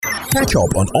Catch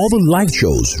up on all the live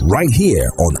shows right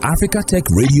here on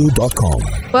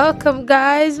africatechradio.com. Welcome,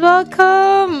 guys.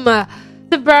 Welcome.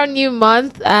 It's a brand new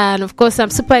month, and of course, I'm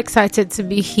super excited to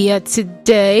be here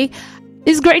today.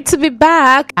 It's great to be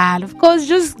back, and of course,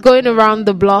 just going around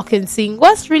the block and seeing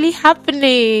what's really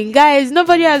happening. Guys,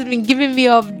 nobody has been giving me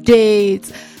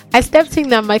updates. I stepped in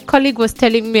that my colleague was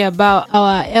telling me about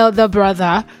our elder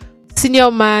brother,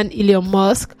 senior man Elon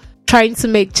Musk, trying to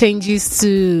make changes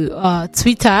to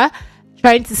Twitter,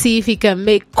 trying to see if he can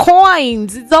make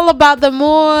coins. It's all about the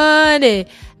money.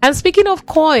 And speaking of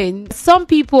coins, some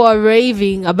people are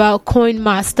raving about Coin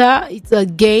Master. It's a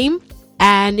game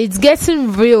and it's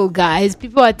getting real, guys.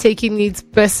 People are taking it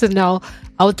personal.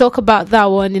 I'll talk about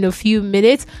that one in a few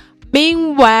minutes.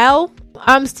 Meanwhile,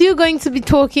 I'm still going to be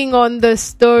talking on the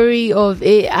story of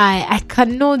AI. I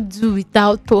cannot do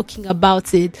without talking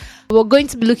about it. We're going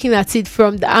to be looking at it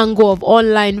from the angle of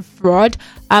online fraud.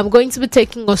 I'm going to be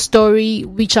taking a story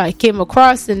which I came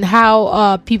across and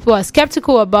how people are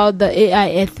skeptical about the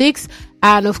AI ethics,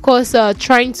 and of course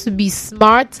trying to be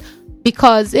smart,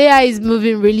 because AI is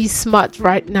moving really smart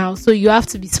right now. So you have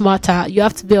to be smarter. You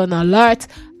have to be on alert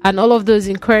and all of those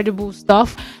incredible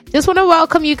stuff. Just want to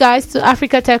welcome you guys to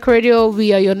Africa Tech Radio.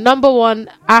 We are your number one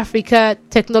Africa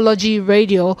technology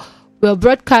radio. We're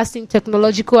broadcasting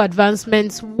technological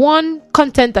advancements one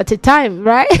content at a time,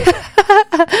 right?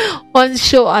 One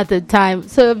show at a time.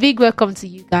 So a big welcome to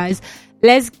you guys.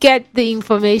 Let's get the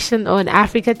information on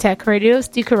Africa Tech Radio.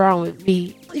 Stick around with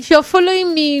me. If you're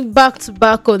following me back to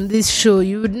back on this show,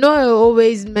 you would know I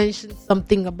always mention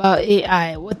something about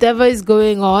AI. Whatever is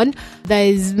going on that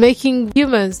is making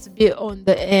humans to be on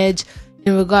the edge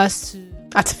in regards to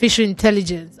artificial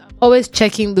intelligence. I'm always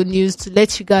checking the news to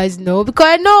let you guys know,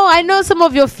 because I know some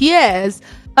of your fears.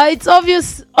 It's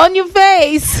obvious on your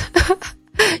face.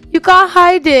 You can't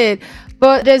hide it.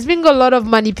 But there's been a lot of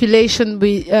manipulation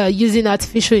with using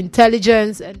artificial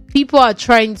intelligence, and people are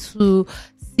trying to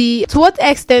see to what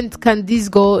extent can this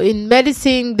go. In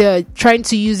medicine, they're trying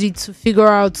to use it to figure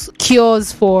out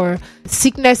cures for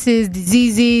sicknesses,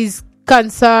 diseases,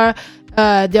 cancer.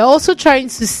 They're also trying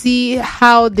to see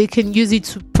how they can use it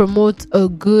to promote a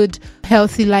good,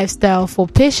 healthy lifestyle for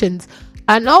patients.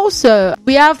 And also,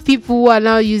 we have people who are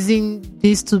now using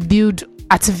this to build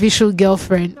artificial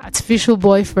girlfriend, artificial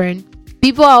boyfriend.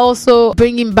 People are also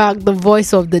bringing back the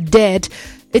voice of the dead.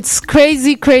 It's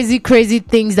crazy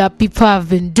things that people have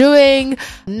been doing.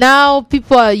 Now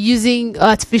people are using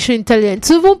artificial intelligence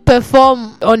to even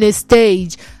perform on a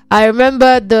stage. I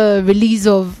remember the release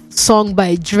of song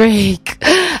by Drake,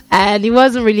 and he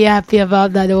wasn't really happy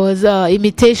about that. It was an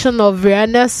imitation of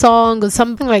Rihanna's song or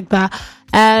something like that.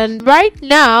 And right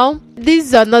now, this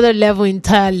is another level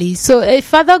entirely. So a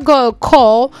father got a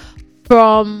call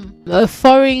from a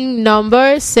foreign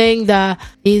number saying that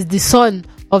he's the son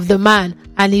of the man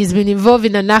and he's been involved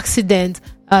in an accident,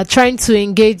 trying to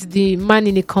engage the man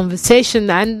in a conversation.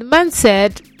 And the man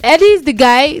said Eddie is the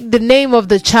guy, the name of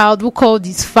the child, who called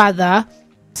his father.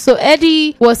 So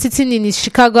Eddie was sitting in his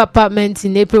Chicago apartment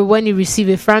in April when he received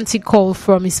a frantic call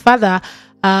from his father,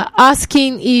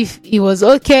 asking if he was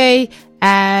okay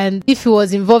and if he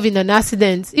was involved in an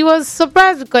accident. He was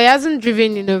surprised because he hasn't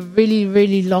driven in a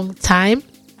really long time,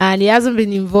 and he hasn't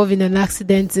been involved in an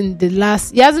accident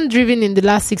he hasn't driven in the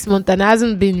last 6 months and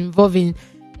hasn't been involved in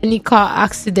any car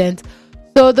accident.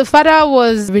 So the father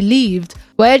was relieved,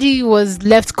 but Eddie was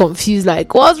left confused,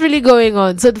 like what's really going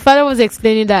on. So the father was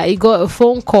explaining that he got a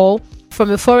phone call from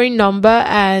a foreign number,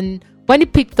 and when he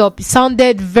picked up, it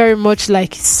sounded very much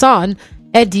like his son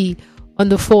Eddie on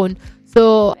the phone.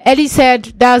 So Eddie said,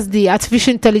 that's the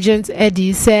artificial intelligence.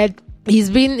 Eddie said he's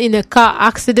been in a car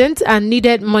accident and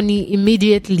needed money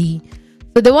immediately.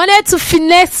 So they wanted to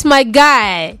finesse my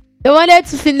guy. They wanted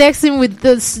to finesse him with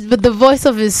the voice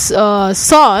of his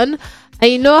son.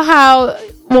 And you know how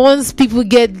once people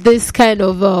get this kind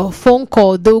of phone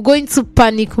call, they'll go into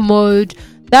panic mode.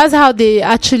 That's how they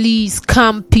actually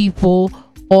scam people,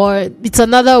 or it's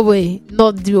another way,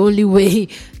 not the only way.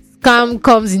 Scam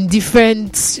comes in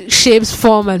different shapes,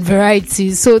 form and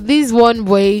varieties. So this is one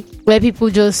way where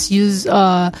people just use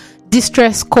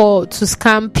distress call to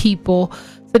scam people.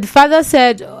 So the father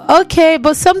said, okay,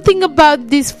 but something about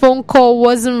this phone call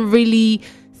wasn't really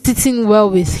sitting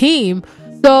well with him.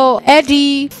 So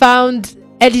Eddie found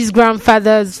Eddie's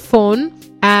grandfather's phone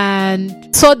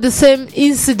and saw the same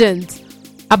incident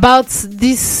about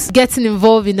this getting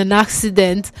involved in an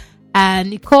accident,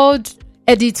 and he called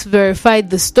Eddie to verify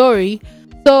the story.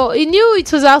 So he knew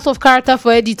it was out of character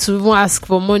for Eddie to even ask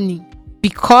for money,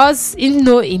 because he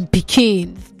know in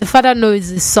Peking, the father knows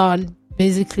his son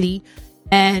basically,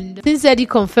 and since Eddie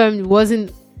confirmed it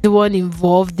wasn't the one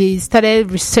involved. They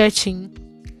started researching,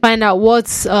 find out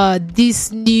what's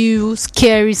this new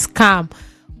scary scam.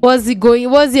 What's it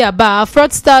about?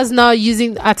 Fraudsters now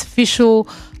using artificial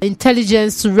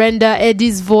intelligence to render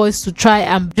Eddie's voice to try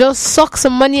and just suck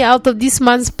some money out of this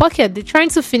man's pocket. They're trying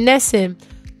to finesse him.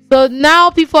 So now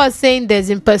people are saying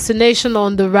there's impersonation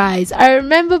on the rise. I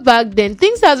remember back then,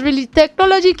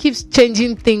 technology keeps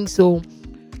changing things. So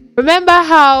remember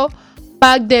how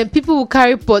back then people would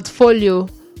carry portfolio,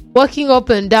 walking up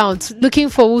and down, looking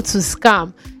for who to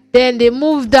scam. Then they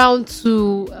moved down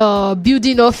to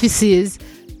building offices.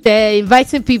 They're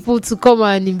inviting people to come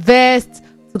and invest,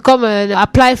 to come and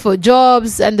apply for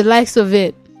jobs and the likes of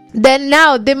it. Then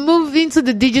now they move into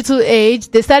the digital age.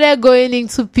 They started going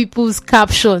into people's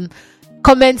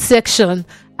comment section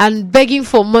and begging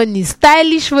for money.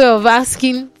 Stylish way of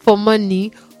asking for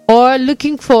money or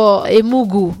looking for a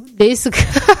mugu. They used to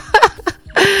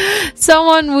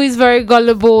someone who is very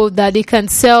gullible that they can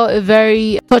sell a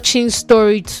very touching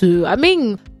story to. I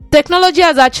mean, technology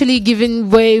has actually given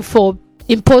way for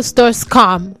imposter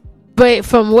scam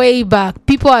from way back.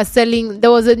 People are selling.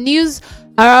 There was a news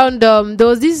around there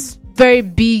was this very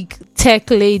big tech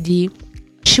lady.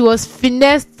 She was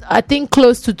finessed, I think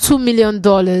close to $2 million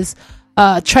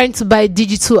trying to buy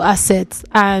digital assets,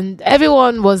 and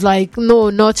everyone was like, no,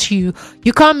 not you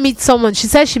can't meet someone. She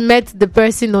said she met the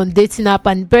person on dating app,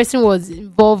 and the person was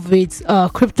involved with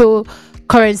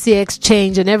cryptocurrency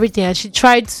exchange and everything, and she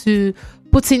tried to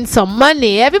put in some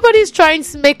money. Everybody's trying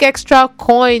to make extra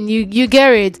coin, you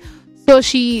get it. So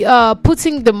she put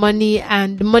in the money,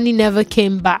 and the money never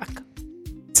came back.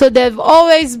 So there've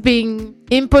always been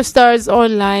imposters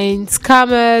online,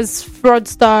 scammers,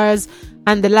 fraudsters,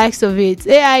 and the likes of it.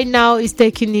 AI now is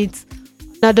taking it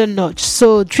another notch.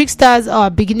 So tricksters are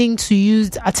beginning to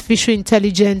use artificial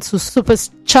intelligence to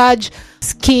supercharge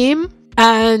scheme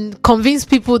and convince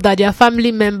people that their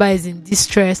family member is in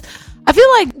distress. I feel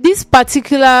like this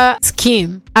particular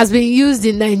scheme has been used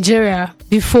in Nigeria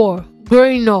before.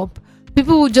 Growing up,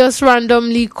 people would just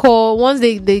randomly call. Once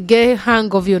they get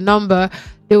hang of your number,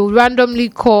 they will randomly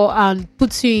call and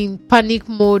put you in panic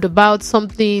mode about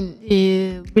something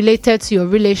related to your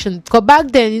relation. Because back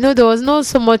then, there was not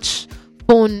so much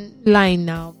phone line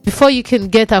now. Before you can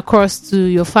get across to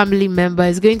your family member,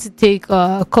 it's going to take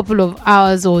a couple of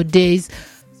hours or days.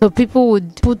 So people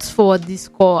would put forward this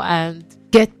call and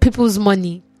get people's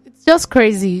money. It's just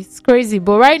crazy. It's crazy.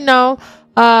 But right now,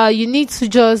 you need to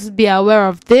just be aware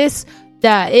of this,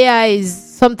 that AI is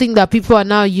something that people are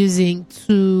now using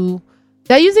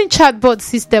they're using chatbot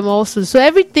system also. So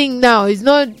everything now is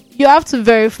not, you have to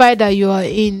verify that you are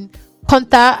in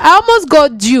contact. I almost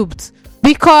got duped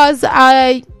because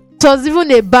it was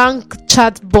even a bank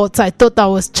chatbot I thought I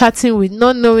was chatting with,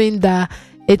 not knowing that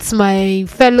it's my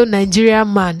fellow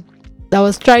Nigerian man that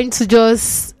was trying to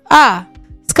just,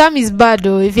 scam is bad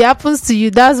though. If it happens to you,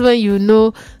 that's when you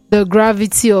know the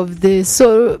gravity of this.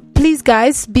 So please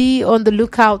guys, be on the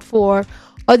lookout for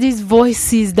all these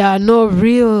voices that are not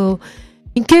real.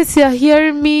 In case you're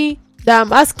hearing me, that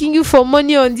I'm asking you for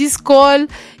money on this call,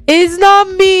 it's not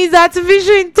me, it's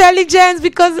artificial intelligence,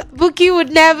 because Bookie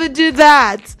would never do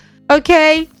that.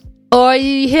 Okay? Or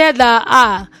you hear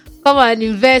that, come and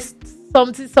invest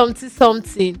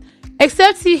something.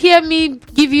 Except you hear me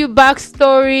give you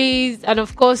backstories, and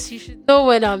of course you should know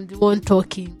when I'm the one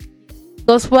talking.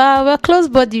 Because we're close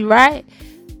buddy, right?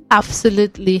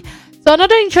 Absolutely. So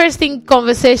another interesting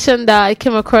conversation that I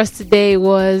came across today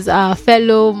was a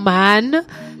fellow man.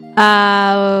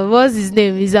 What's his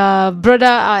name? He's a brother,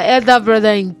 elder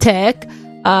brother in tech,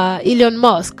 Elon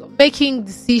Musk, making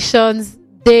decisions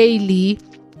daily,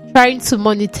 trying to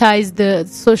monetize the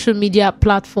social media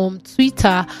platform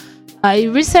Twitter. He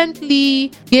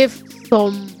recently gave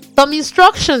some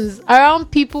instructions around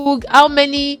people, how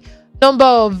many number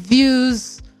of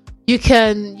views you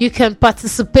can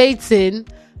participate in.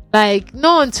 Like,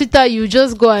 no, on Twitter you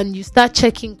just go and you start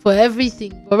checking for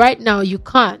everything, but right now you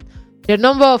can't. The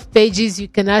number of pages you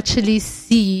can actually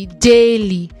see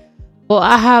daily, or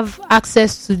I have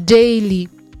access to daily.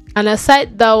 And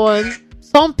aside that one,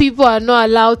 some people are not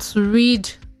allowed to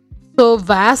read so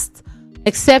vast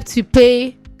except you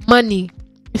pay money.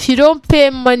 If you don't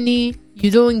pay money,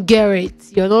 you don't get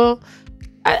it.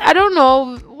 I don't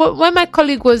know. When my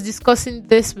colleague was discussing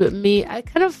this with me, I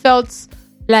kind of felt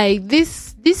like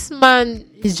this man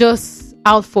is just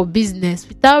out for business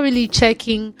without really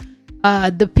checking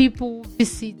the people who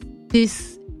visit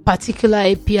this particular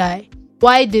API,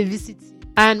 why they visit it,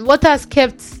 and what has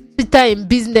kept Twitter in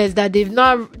business, that they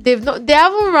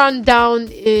haven't run down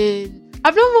in.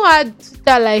 I've never had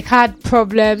Twitter had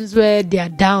problems where they are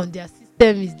down, their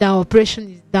system is down, operation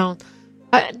is down.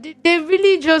 They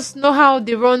really just know how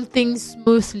they run things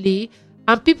smoothly,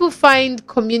 and people find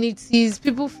communities,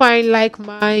 people find like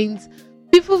minds,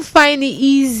 people find it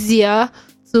easier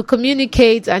to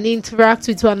communicate and interact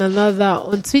with one another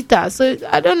on Twitter. So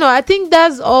I don't know, I think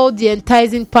that's all the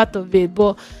enticing part of it,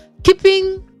 but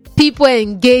keeping people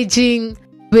engaging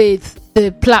with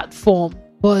the platform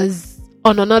was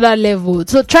on another level.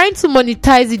 So trying to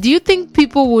monetize it, do you think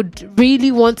people would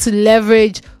really want to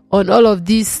leverage on all of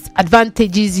these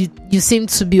advantages you seem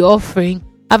to be offering?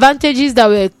 Advantages that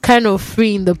were kind of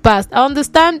free in the past. I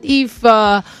understand if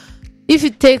you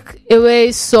take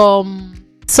away some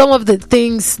of the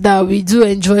things that we do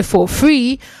enjoy for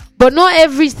free, but not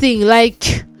everything.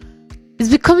 Like, it's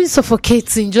becoming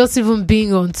suffocating just even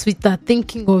being on Twitter.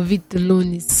 Thinking of it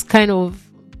alone is kind of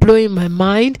blowing my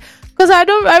mind, because I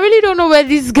really don't know where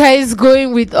this guy is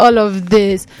going with all of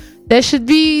this. There should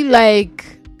be like,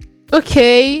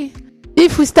 okay,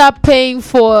 if we start paying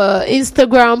for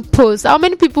Instagram posts, how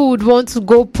many people would want to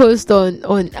go post on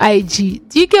IG?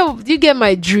 Do you get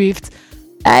my drift?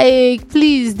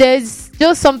 Please, there's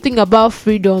just something about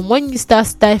freedom. When you start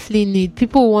stifling it,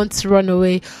 people want to run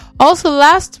away. Also,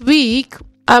 last week,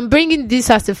 I'm bringing this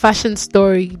as a fashion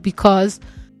story because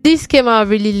this came out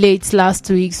really late last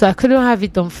week, so I couldn't have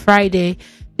it on Friday.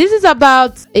 This is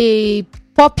about a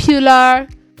popular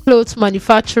clothes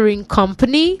manufacturing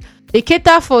company. They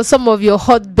cater for some of your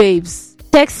hot babes.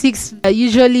 Tech 6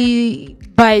 usually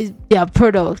buy their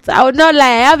products. I would not lie,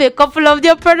 I have a couple of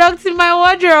their products in my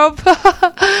wardrobe.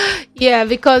 Yeah,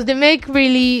 because they make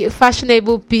really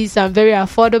fashionable pieces and very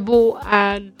affordable,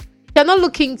 and you're not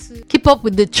looking to keep up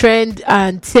with the trend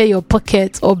and tear your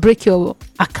pocket or break your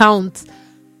account.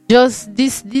 Just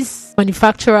these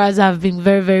manufacturers have been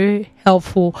very, very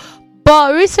helpful.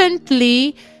 But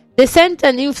recently, they sent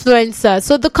an influencer.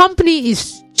 So the company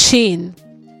is Shein.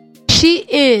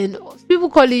 People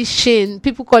call it Shein.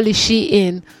 People call it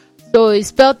Shein. So it's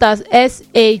spelled as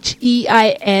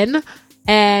SHEIN.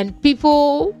 And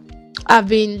people have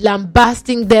been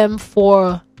lambasting them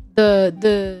for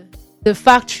the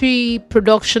factory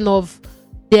production of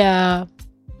their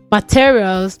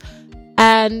materials.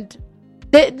 And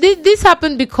this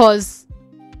happened because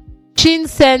Shein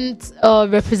sent a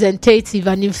representative,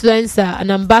 an influencer,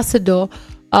 an ambassador,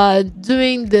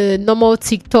 doing the normal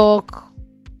TikTok,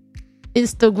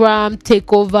 Instagram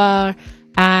takeover,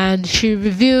 and she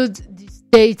revealed the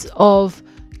state of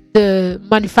the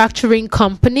manufacturing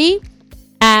company,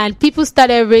 and people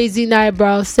started raising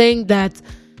eyebrows, saying that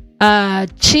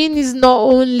Shein is not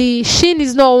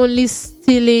only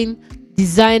stealing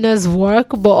designers' work,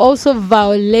 but also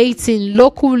violating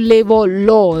local labor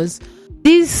laws.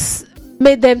 This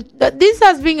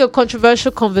has been a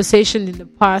controversial conversation in the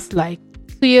past, like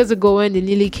 2 years ago when they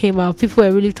nearly came out. People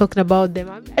were really talking about them.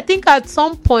 I think at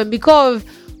some point, because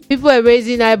people were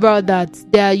raising eyebrow that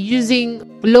they are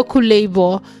using local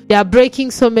labor, they are breaking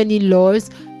so many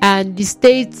laws, and the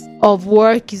state of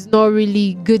work is not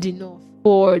really good enough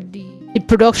for the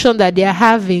production that they are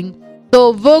having.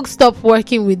 So Vogue stopped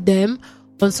working with them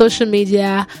on social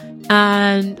media,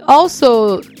 and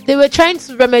also they were trying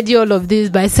to remedy all of this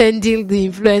by sending the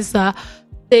influencer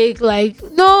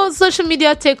no social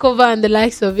media takeover and the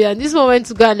likes of it, and this one went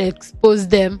to go and expose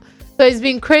them. So it's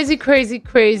been crazy.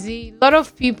 A lot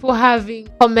of people having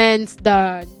comments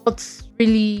that are not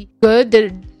really good.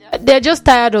 They're just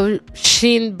tired of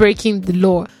Shein breaking the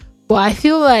law. But I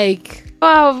feel like,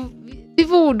 wow,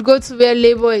 people would go to where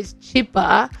labor is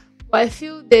cheaper, but I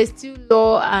feel there's still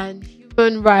law and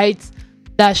human rights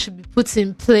that should be put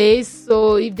in place.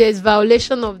 So if there's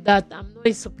violation of that, I'm not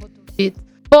in support of it.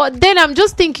 But then I'm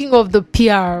just thinking of the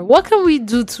PR. What can we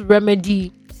do to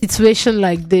remedy situation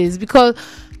like this? Because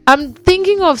I'm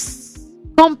thinking of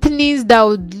companies that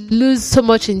would lose so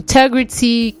much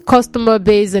integrity, customer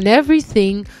base, and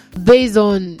everything based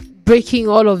on breaking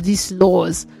all of these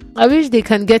laws. I wish they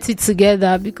can get it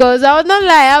together, because I would not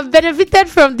lie, I've benefited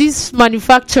from these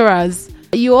manufacturers.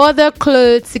 You order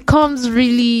clothes, it comes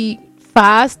really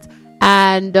fast,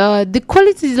 and the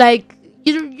quality is like,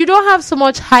 you don't have so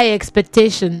much high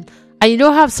expectation, and you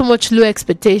don't have so much low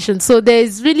expectation. So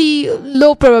there's really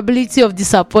low probability of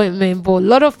disappointment. But a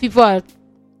lot of people are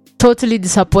totally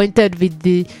disappointed with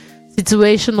the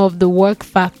situation of the work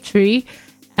factory,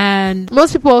 and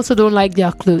most people also don't like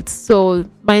their clothes. So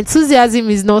my enthusiasm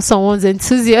is not someone's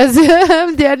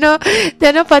enthusiasm. they're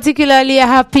not particularly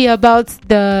happy about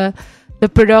the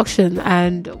production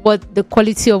and what the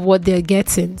quality of what they're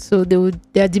getting. So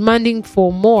they're demanding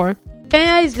for more.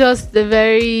 Kenya is just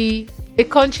a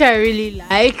country I really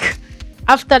like.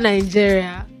 After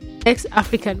Nigeria, next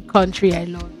African country I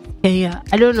love, Kenya.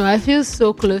 I don't know, I feel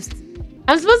so close to it.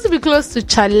 I'm supposed to be close to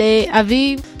Chale,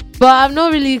 Avi, but I'm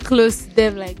not really close to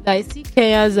them like that. I see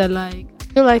Kenyans are like,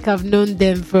 I feel like I've known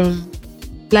them from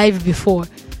live before.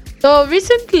 So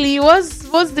recently,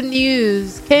 what's the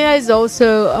news? Kenya is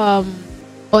also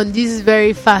on this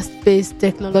very fast-paced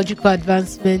technological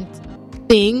advancement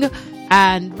thing,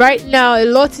 and right now a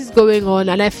lot is going on,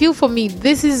 and I feel for me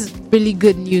this is really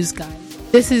good news, guys.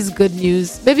 This is good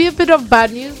news, maybe a bit of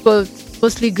bad news, but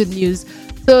mostly good news.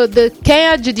 So the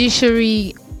Kenya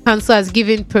Judiciary Council has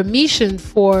given permission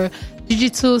for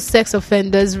digital sex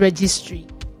offenders registry.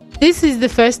 This is the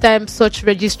first time such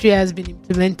registry has been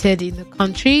implemented in the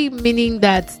country, meaning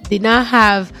that they now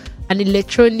have an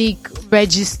electronic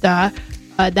register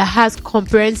that has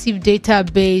comprehensive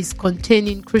database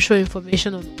containing crucial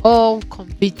information on all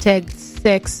convicted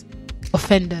sex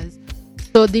offenders.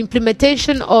 So the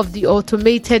implementation of the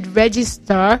automated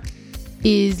register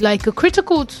is like a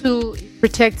critical tool in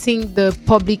protecting the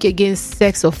public against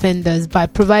sex offenders by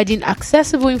providing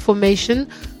accessible information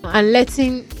and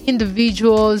letting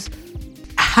individuals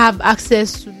have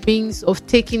access to means of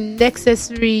taking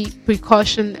necessary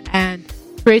precaution and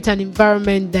create an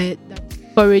environment that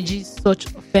encourages such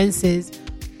offenses.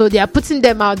 So they are putting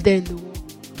them out there in the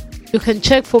world. You can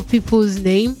check for people's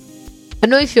name. I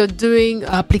know if you're doing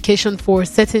application for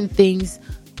certain things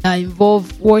that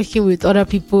involve working with other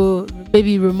people,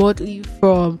 maybe remotely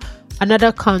from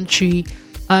another country,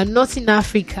 not in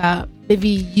Africa, maybe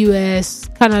US,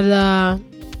 Canada,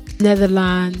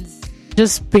 Netherlands,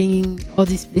 just bringing all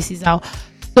these places out.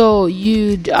 So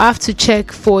you'd have to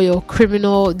check for your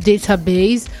criminal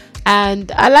database.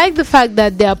 And I like the fact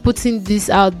that they are putting this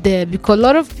out there, because a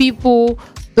lot of people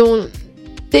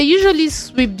they usually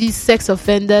sweep these sex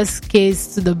offenders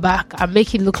case to the back and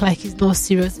make it look like it's not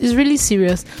serious. It's really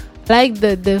serious. I like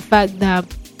the fact that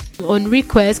on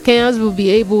request, Kenyans will be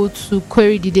able to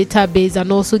query the database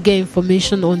and also get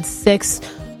information on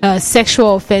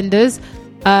sexual offenders.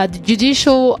 The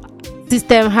judicial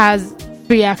system has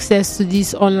free access to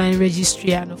this online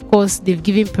registry, and of course they've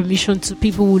given permission to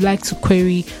people who like to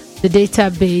query the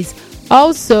database.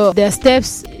 Also, there are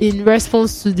steps in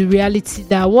response to the reality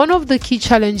that one of the key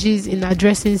challenges in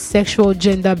addressing sexual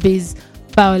gender-based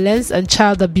violence and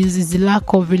child abuse is the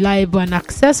lack of reliable and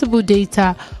accessible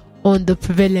data on the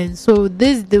prevalence. So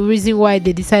this is the reason why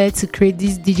they decided to create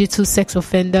this digital sex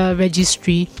offender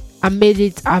registry and made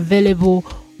it available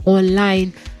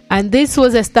online. And this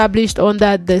was established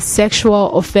under the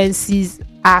Sexual Offences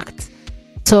Act.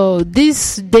 So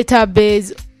this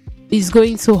database is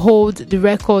going to hold the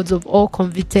records of all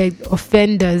convicted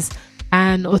offenders,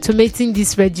 and automating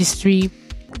this registry,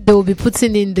 they will be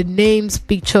putting in the names,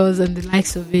 pictures, and the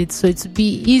likes of it. So it will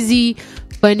be easy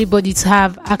for anybody to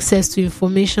have access to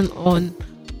information on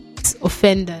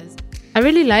offenders. I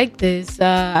really like this.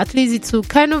 At least it will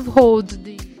kind of hold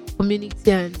the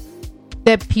community and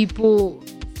let people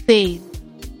say,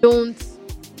 don't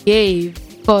behave,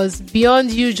 because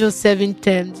beyond you just serving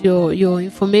terms, your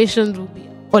information will be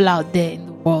all out there in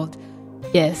the world.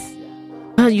 Yes,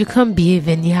 and you can't behave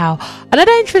anyhow.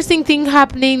 Another interesting thing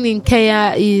happening in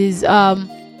Kenya is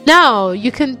now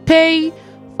you can pay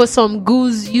for some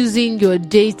goods using your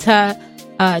data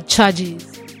charges.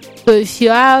 So if you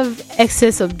have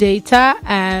excess of data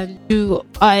and you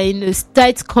are in a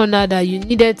tight corner that you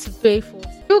needed to pay for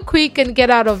real quick and get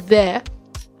out of there,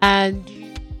 and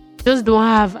you just don't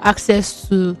have access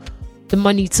to the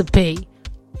money to pay,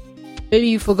 maybe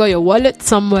you forgot your wallet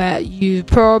somewhere, you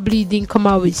probably didn't come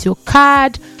out with your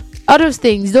card, other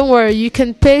things, don't worry, you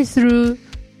can pay through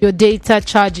your data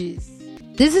charges.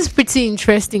 This is pretty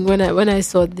interesting when I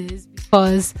saw this,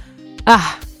 because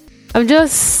I would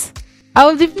just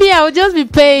be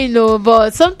paying,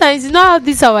 but sometimes you know how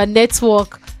this our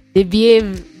network they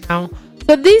behave now.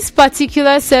 So this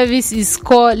particular service is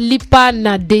called Lipa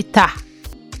na Data.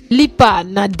 So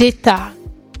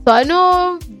I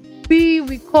know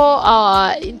we call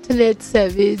our internet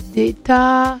service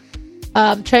data.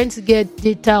 I'm trying to get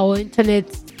data or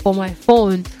internet for my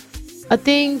phone. I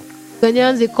think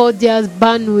Ghanaians, they call theirs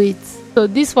bandwidth. So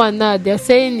this one now, they're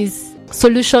saying is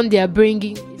solution they are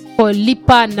bringing is called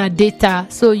Lipa na Data.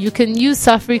 So you can use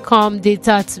Safaricom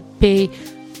data to pay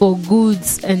for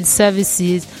goods and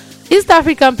services. East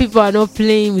African people are not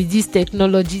playing with this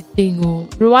technology thing.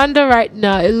 Rwanda right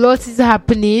now, a lot is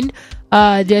happening.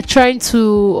 They're trying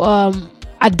to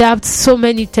adapt so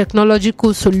many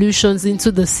technological solutions into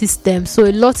the system. So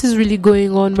a lot is really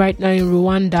going on right now in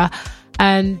Rwanda.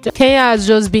 And Kenya has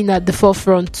just been at the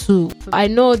forefront too. I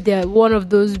know they're one of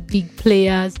those big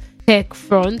players, tech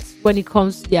front, when it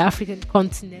comes to the African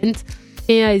continent.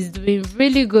 Kenya is doing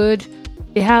really good.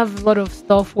 They have a lot of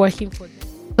stuff working for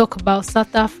them. talk about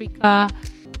South Africa,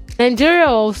 Nigeria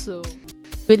also.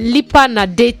 With Lipa na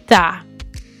data.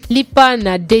 Lipa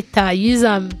na data. Use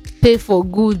and pay for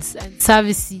goods and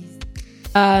services.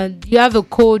 You have a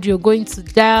code you're going to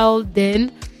dial,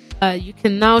 then you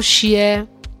can now share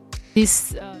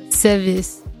this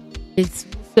service with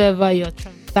whoever you're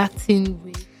transacting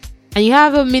with. And you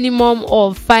have a minimum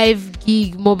of 5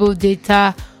 gig mobile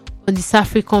data on the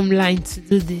Safaricom line to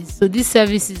do this. So this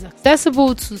service is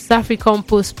accessible to Safaricom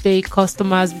postpaid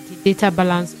customers with a data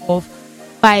balance of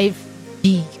 5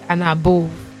 gig and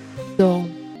above. So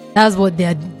that's what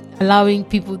they're allowing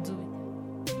people to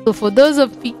do. So for those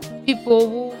of people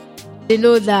who they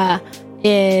know that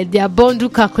their bundle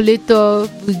calculator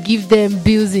will give them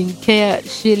bills in Kenya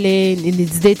shilling in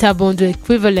its data bundle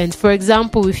equivalent. For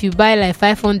example, if you buy like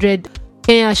 500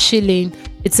 Kenya shilling,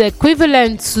 it's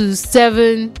equivalent to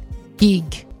 7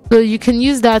 gig. So you can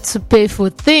use that to pay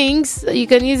for things. You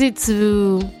can use it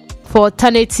for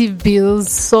alternative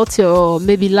bills, sort your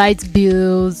maybe light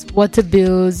bills, water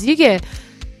bills. You get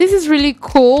this is really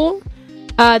cool.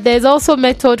 There's also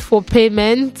method for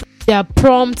payment. There are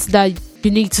prompts that you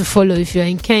need to follow if you're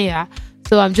in Kenya.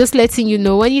 So I'm just letting you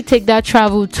know, when you take that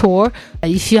travel tour,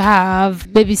 if you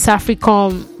have maybe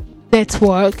Safaricom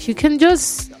network, you can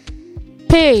just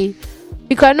pay.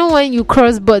 Because I know when you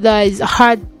cross border, it's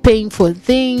hard paying for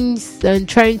things and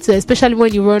trying to, especially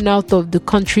when you run out of the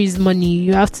country's money,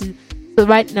 you have to. So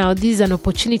right now, this is an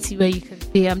opportunity where you can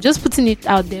pay. I'm just putting it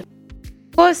out there.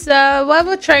 Of course, while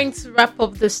we're trying to wrap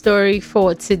up the story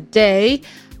for today,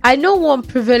 I know one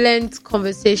prevalent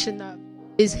conversation that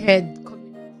is head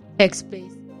tech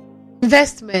space: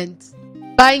 investment,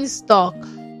 buying stock.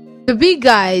 The big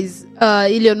guys,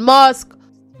 Elon Musk,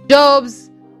 Jobs,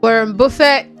 Warren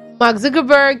Buffett, Mark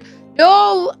Zuckerberg, they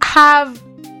all have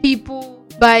people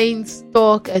buying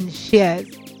stock and shares.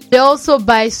 They also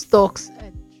buy stocks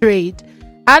and trade.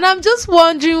 And I'm just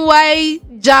wondering why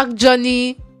Jack,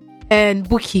 Johnny, and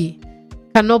Bookie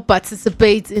cannot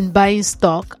participate in buying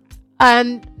stock,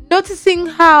 and noticing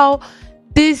how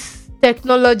this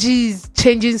technology is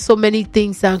changing so many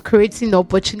things and creating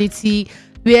opportunity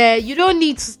where you don't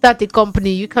need to start a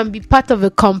company. You can be part of a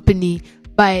company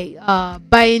by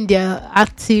buying their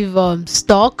active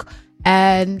stock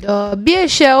and be a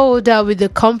shareholder with the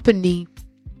company.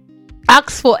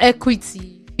 Ask for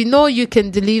equity. You know you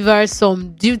can deliver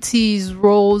some duties,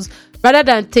 roles, rather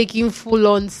than taking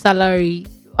full-on salary.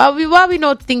 Why are we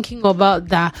not thinking about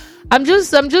that? I'm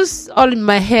just all in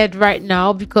my head right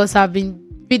now because I've been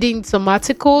reading some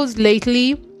articles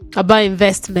lately about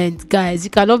investment. Guys, you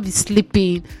cannot be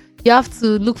sleeping. You have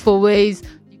to look for ways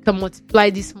you can multiply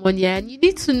this money, and you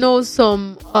need to know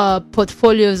some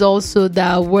portfolios also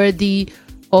that are worthy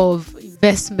of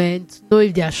investment. Know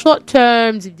if they are short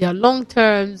terms, if they are long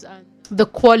terms, and the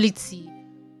quality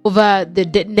over the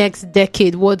next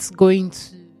decade, what's going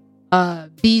to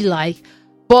be like.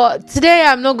 But today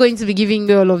I'm not going to be giving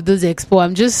you all of those expo.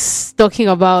 I'm just talking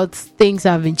about things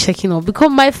I've been checking on, because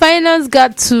my finance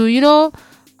got to,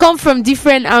 come from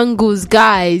different angles,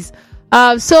 guys.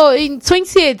 So in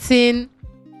 2018,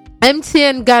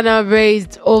 MTN Ghana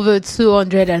raised over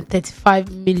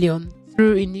 235 million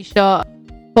through initial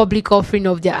public offering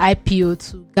of their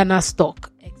IPO to Ghana Stock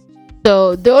Exchange.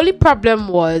 So the only problem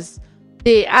was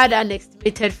they had an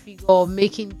estimated figure of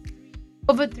making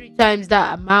over 3 times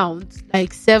that amount,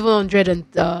 like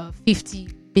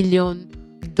 $750 million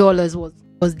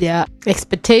was their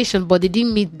expectation, but they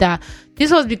didn't meet that.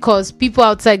 This was because people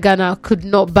outside Ghana could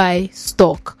not buy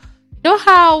stock. You know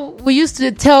how we used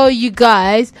to tell you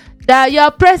guys that you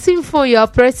are pressing phone,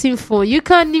 you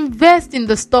can invest in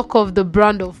the stock of the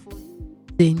brand of phone.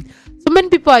 So many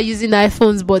people are using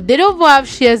iPhones, but they don't have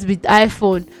shares with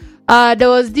iPhone. There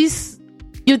was this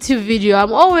YouTube video.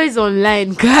 I'm always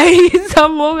online, guys.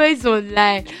 I'm always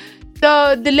online.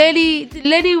 So the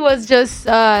lady was just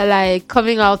like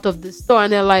coming out of the store,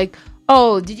 and they're like,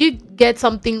 "Oh, did you get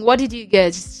something? What did you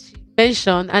get?" She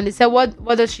mentioned, and they said,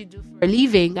 "What does she do for a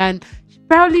living?" And she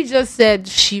probably just said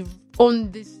she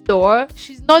owned this store.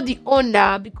 She's not the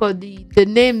owner because the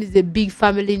name is a big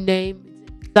family name, it's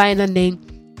a designer name.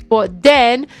 But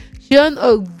then she owned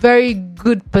a very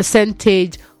good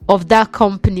percentage of that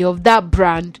company, of that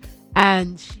brand,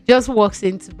 and she just walks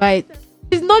in to buy it.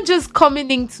 She's not just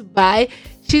coming in to buy,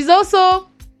 she's also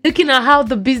looking at how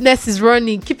the business is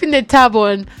running, keeping a tab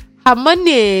on her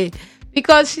money,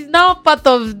 because she's now part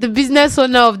of the business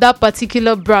owner of that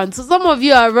particular brand. So some of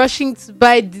you are rushing to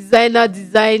buy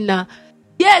designer.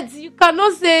 Yet you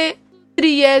cannot say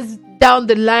 3 years down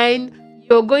the line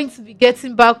you're going to be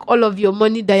getting back all of your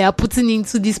money that you're putting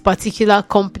into this particular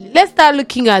company. Let's start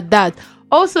looking at that.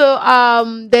 Also,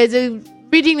 there's a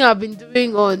reading I've been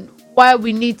doing on why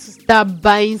we need to start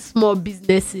buying small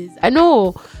businesses. I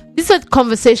know these are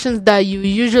conversations that you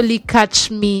usually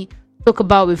catch me talk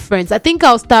about with friends. I think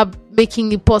I'll start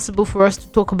making it possible for us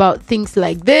to talk about things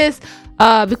like this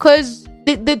because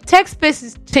the tech space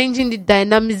is changing the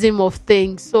dynamism of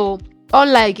things. So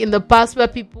unlike in the past where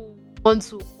people want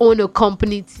to own a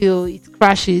company till it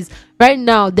crashes, right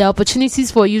now there are opportunities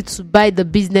for you to buy the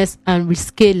business and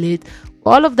rescale it.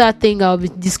 All of that thing I'll be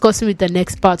discussing with an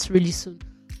expert really soon.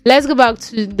 Let's go back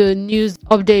to the news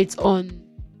updates on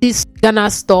this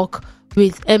Ghana stock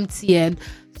with MTN.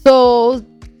 So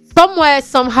somewhere,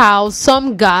 somehow,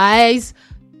 some guys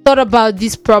thought about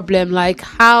this problem, like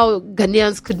how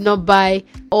Ghanaians could not buy,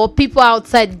 or people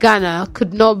outside Ghana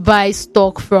could not buy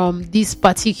stock from these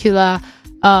particular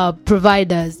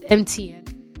providers,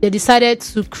 MTN. They decided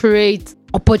to create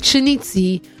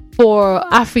opportunity for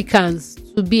Africans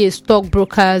to be a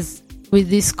stockbrokers with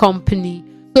this company.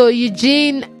 So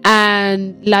Eugene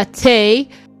and Latte,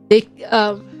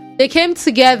 they came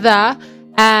together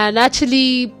and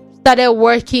actually started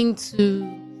working to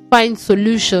find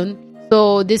solution.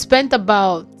 So they spent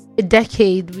about a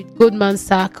decade with Goldman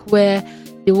Sachs, where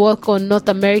they work on North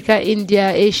America,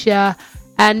 India, Asia,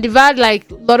 and they've had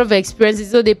like a lot of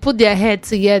experiences. So they put their head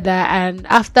together, and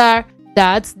after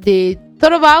that, they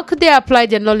thought of how could they apply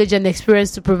their knowledge and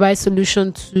experience to provide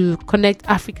solution to connect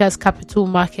Africa's capital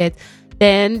market.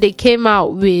 Then they came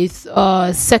out with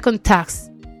second tax.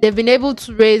 They've been able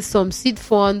to raise some seed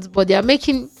funds, but they are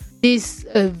making this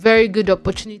a very good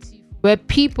opportunity where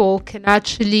people can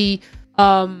actually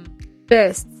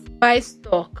invest, buy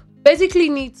stock. Basically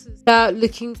need to start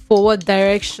looking for what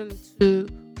direction to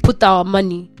put our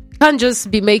money. Can't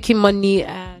just be making money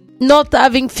and not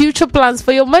having future plans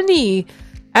for your money.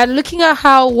 And looking at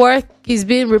how work is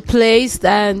being replaced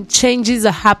and changes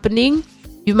are happening,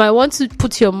 you might want to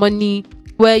put your money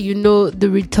where you know the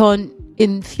return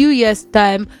in few years'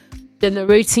 time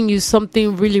generating you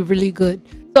something really, really good.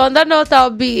 So on that note, I'll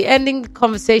be ending the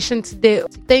conversation today.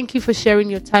 Thank you for sharing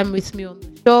your time with me on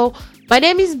the show. My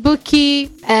name is Buki,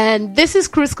 and this is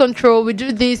Cruise Control. We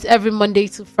do this every Monday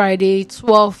to Friday,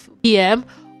 12 p.m.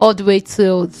 all the way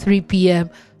till 3 p.m.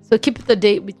 So keep it the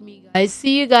date with me, guys.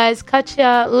 See you guys. Catch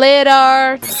ya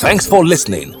later. Thanks for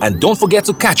listening, and don't forget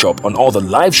to catch up on all the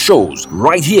live shows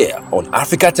right here on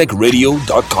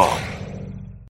africatechradio.com.